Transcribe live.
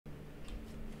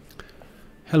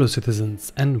Hello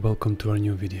citizens and welcome to our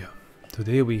new video.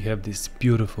 Today we have this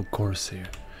beautiful Corsair,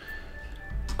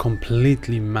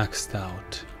 completely maxed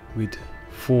out with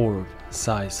 4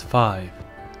 size 5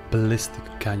 ballistic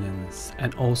cannons,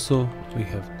 and also we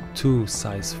have 2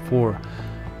 size 4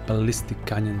 ballistic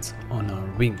cannons on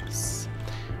our wings.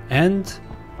 And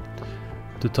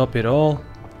to top it all,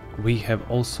 we have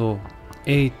also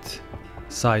 8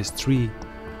 size 3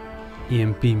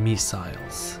 EMP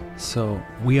missiles. So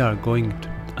we are going to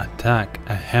attack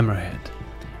a Hammerhead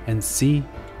and see,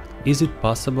 is it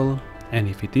possible, and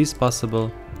if it is possible,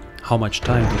 how much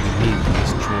time do we need to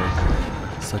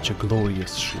destroy such a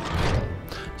glorious ship.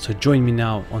 So join me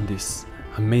now on this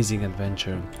amazing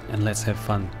adventure and let's have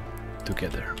fun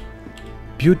together.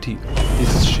 Beauty of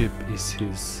this ship is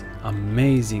his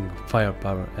amazing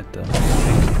firepower at the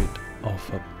fingertip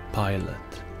of a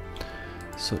pilot.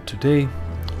 So today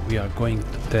we are going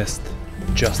to test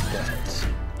just that,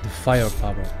 the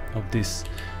firepower of this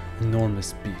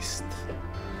enormous beast.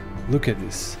 Look at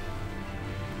this,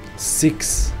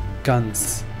 6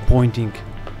 guns pointing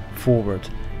forward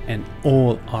and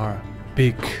all are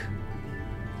big.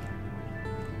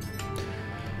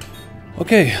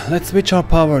 Okay, let's switch our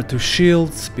power to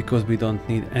shields because we don't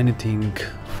need anything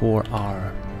for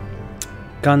our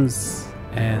guns,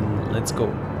 and let's go.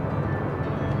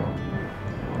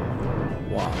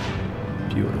 Wow,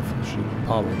 beautiful ship,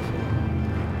 powerful.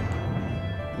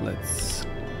 Let's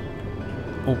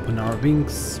open our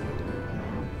wings.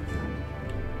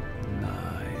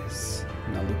 Nice.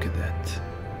 Now look at that.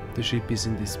 The ship is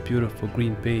in this beautiful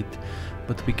green paint,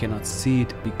 but we cannot see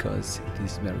it because it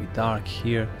is very dark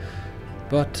here.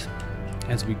 But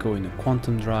as we go in a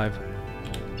quantum drive,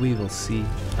 we will see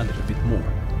a little bit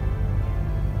more.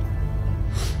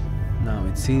 Now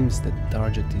it seems that the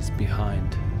target is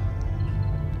behind.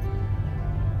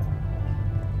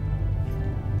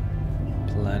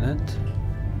 Planet.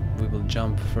 We will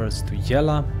jump first to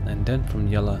Yella and then from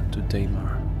Yella to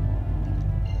Daymar.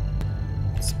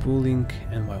 Spooling,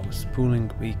 and while we're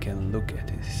spooling we can look at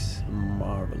this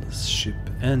marvelous ship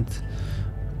and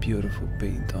beautiful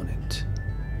paint on it.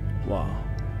 Wow,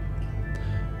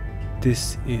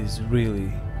 this is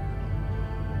really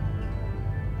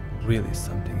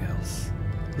something else.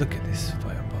 Look at this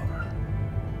firepower.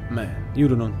 Man, you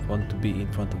do not want to be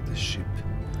in front of this ship.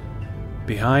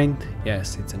 Behind,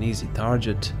 yes, it's an easy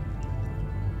target,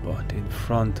 but in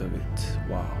front of it,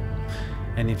 wow.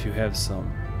 And if you have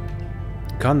some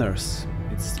gunners,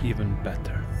 it's even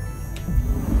better.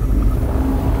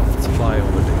 Let's fly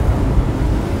over there.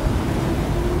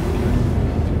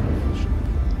 Beautiful ship.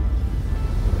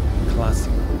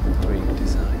 Classic Drake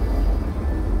design.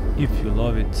 If you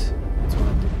love it, it's one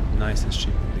of the nicest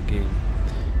ships in the game.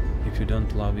 If you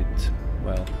don't love it,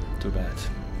 well, too bad.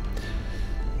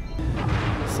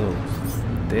 So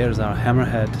there's our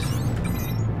Hammerhead.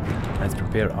 Let's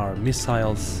prepare our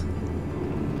missiles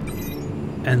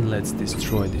and let's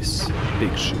destroy this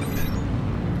big ship.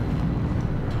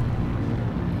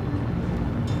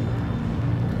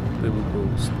 We will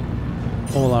boost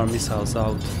all our missiles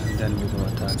out and then we will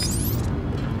attack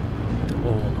with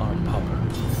all our power.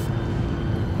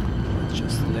 Let's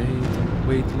just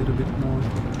wait a little bit more.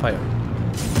 Fire.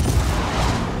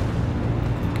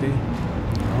 Okay.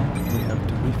 We have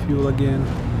to refuel again.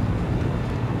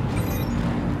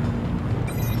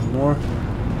 More.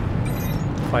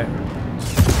 Fire.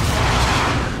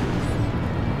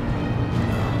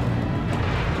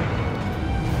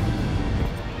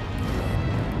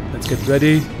 Let's get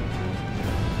ready.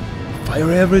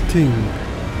 Fire everything.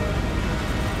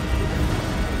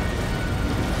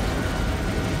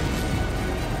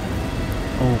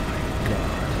 Oh my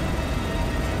god.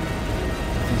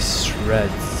 These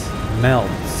shreds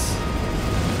melts.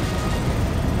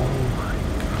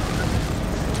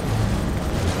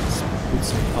 Put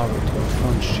some power to our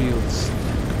front shields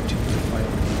and continue to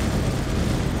fire.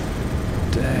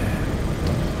 Damn,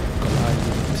 don't collide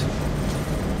with it.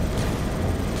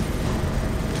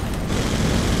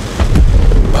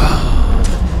 Wow.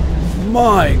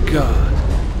 My god!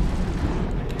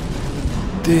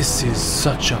 This is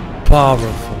such a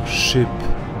powerful ship.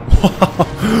 Wow!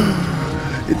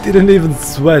 It didn't even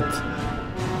sweat.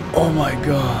 Oh my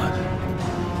god.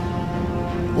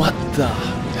 What the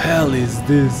hell is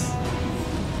this?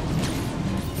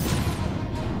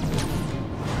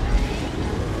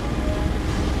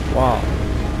 Wow,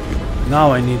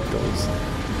 now I need those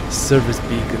service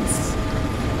beacons.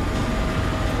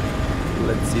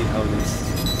 Let's see how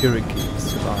this hurricane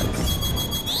survives.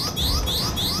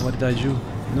 What did I do?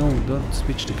 No, don't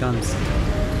switch the guns.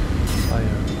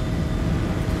 Fire.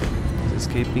 It's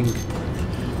escaping.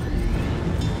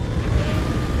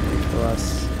 Wait for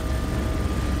us.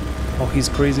 Oh, he's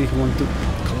crazy, he wants to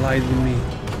collide with me.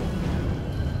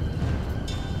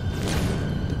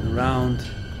 Turn around.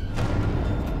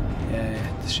 Yeah,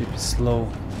 the ship is slow,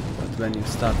 but when you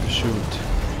start to shoot,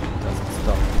 it doesn't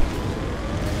stop.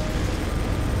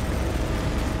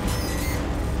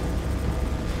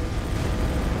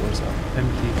 Doors are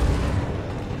empty.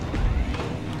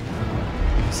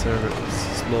 The server is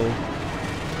slow.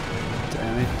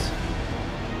 Damn it.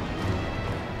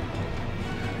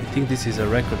 I think this is a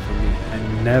record for me. I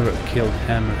never killed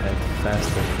Hammerhead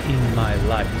faster in my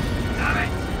life.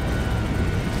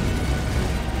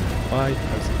 Why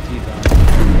has the T died?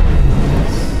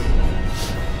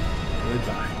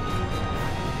 Goodbye.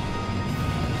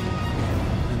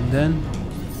 And then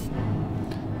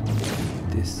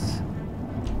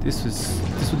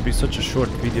this would be such a short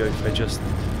video if I just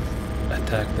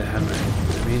attacked the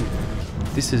Hammerhead. I mean,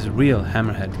 this is real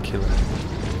Hammerhead killer.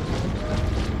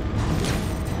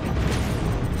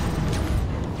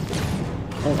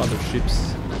 All other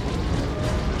ships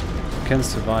can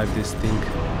survive this thing.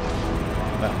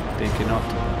 Well, they cannot,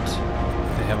 but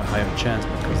they have a higher chance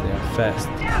because they are fast.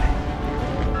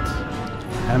 But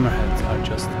Hammerheads are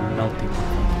just melting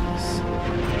from this.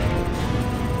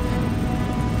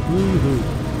 Woohoo!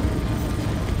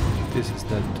 This is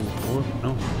that 2-4?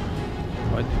 No.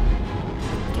 What?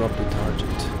 Drop the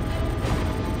target.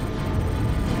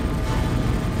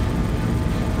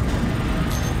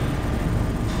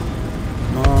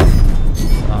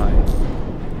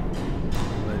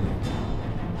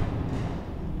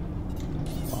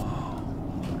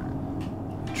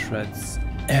 Shreds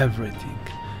everything,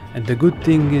 and the good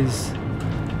thing is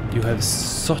you have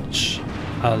such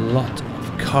a lot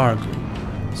of cargo,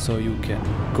 so you can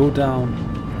go down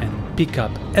and pick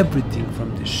up everything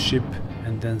from the ship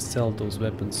and then sell those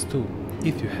weapons too,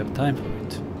 if you have time for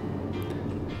it.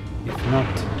 If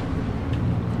not,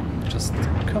 just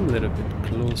come a little bit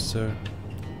closer,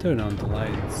 turn on the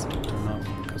lights, turn off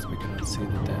because we cannot see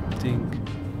the damn thing.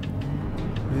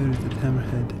 Where is the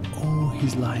Hammerhead? Oh,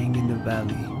 he's lying in the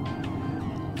valley,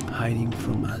 hiding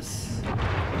from us.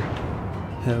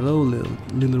 Hello,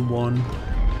 little one.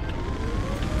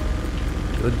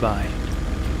 Goodbye.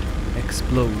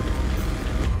 Explode.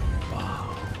 Wow.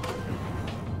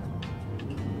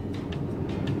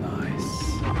 Nice.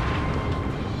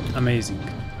 Amazing.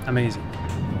 Amazing.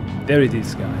 There it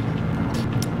is, guys.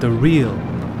 The real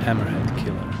Hammerhead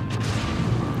killer.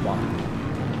 Wow.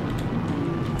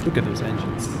 Look at those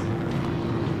engines.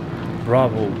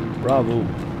 Bravo. Bravo.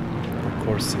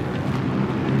 Corsair.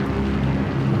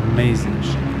 Amazing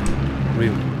ship.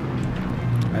 Really.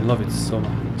 I love it so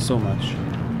much.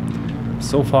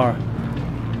 So far,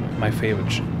 my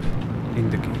favorite ship in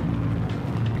the game.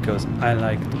 Because I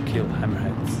like to kill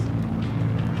Hammerheads.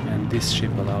 And this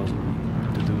ship allows me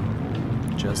to do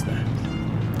just that.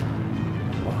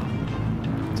 Wow.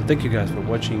 So thank you guys for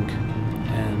watching.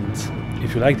 And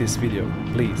if you like this video,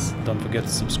 please don't forget to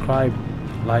subscribe,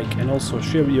 like, and also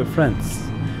share with your friends.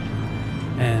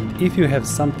 And if you have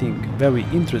something very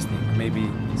interesting, maybe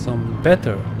some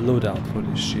better loadout for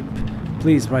this ship,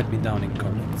 please write me down in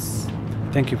comments.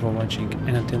 Thank you for watching,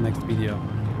 and until next video,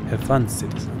 have fun,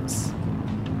 citizens.